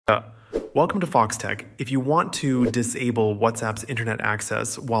Welcome to Foxtecc. If you want to disable WhatsApp's internet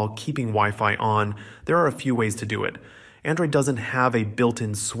access while keeping Wi-Fi on, there are a few ways to do it. Android doesn't have a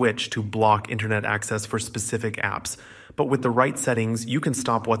built-in switch to block internet access for specific apps, but with the right settings, you can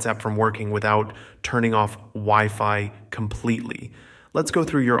stop WhatsApp from working without turning off Wi-Fi completely. Let's go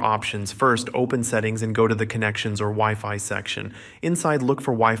through your options. First, open settings and go to the connections or Wi-Fi section. Inside, look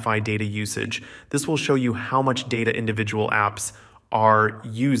for Wi-Fi data usage. This will show you how much data individual apps are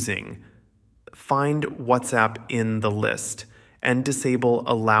using. Find WhatsApp in the list and disable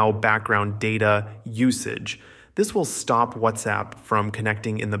allow background data usage. This will stop WhatsApp from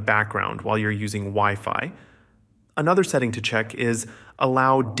connecting in the background while you're using Wi-Fi. Another setting to check is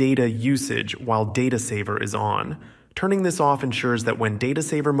allow data usage while data saver is on. Turning this off ensures that when data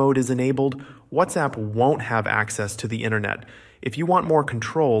saver mode is enabled, WhatsApp won't have access to the internet. If you want more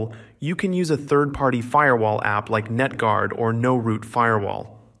control, you can use a third-party firewall app like NetGuard or No Root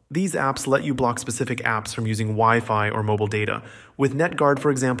Firewall. These apps let you block specific apps from using Wi-Fi or mobile data. With NetGuard,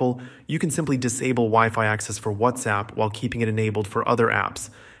 for example, you can simply disable Wi-Fi access for WhatsApp while keeping it enabled for other apps.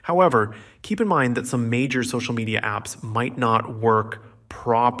 However, keep in mind that some major social media apps might not work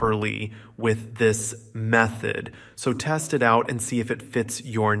properly with this method. So test it out and see if it fits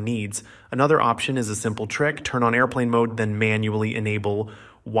your needs. Another option is a simple trick: turn on airplane mode, then manually enable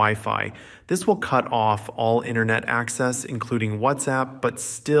Wi-Fi. This will cut off all internet access, including WhatsApp, but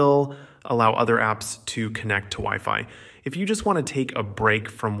still allow other apps to connect to Wi-Fi. If you just want to take a break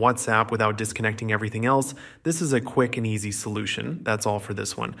from WhatsApp without disconnecting everything else, this is a quick and easy solution. That's all for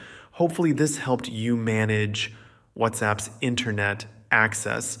this one. Hopefully this helped you manage WhatsApp's internet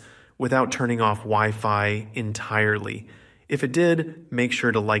access without turning off Wi-Fi entirely. If it did, make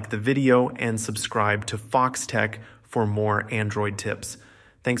sure to like the video and subscribe to Foxtecc for more Android tips.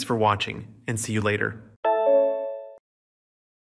 Thanks for watching, and see you later.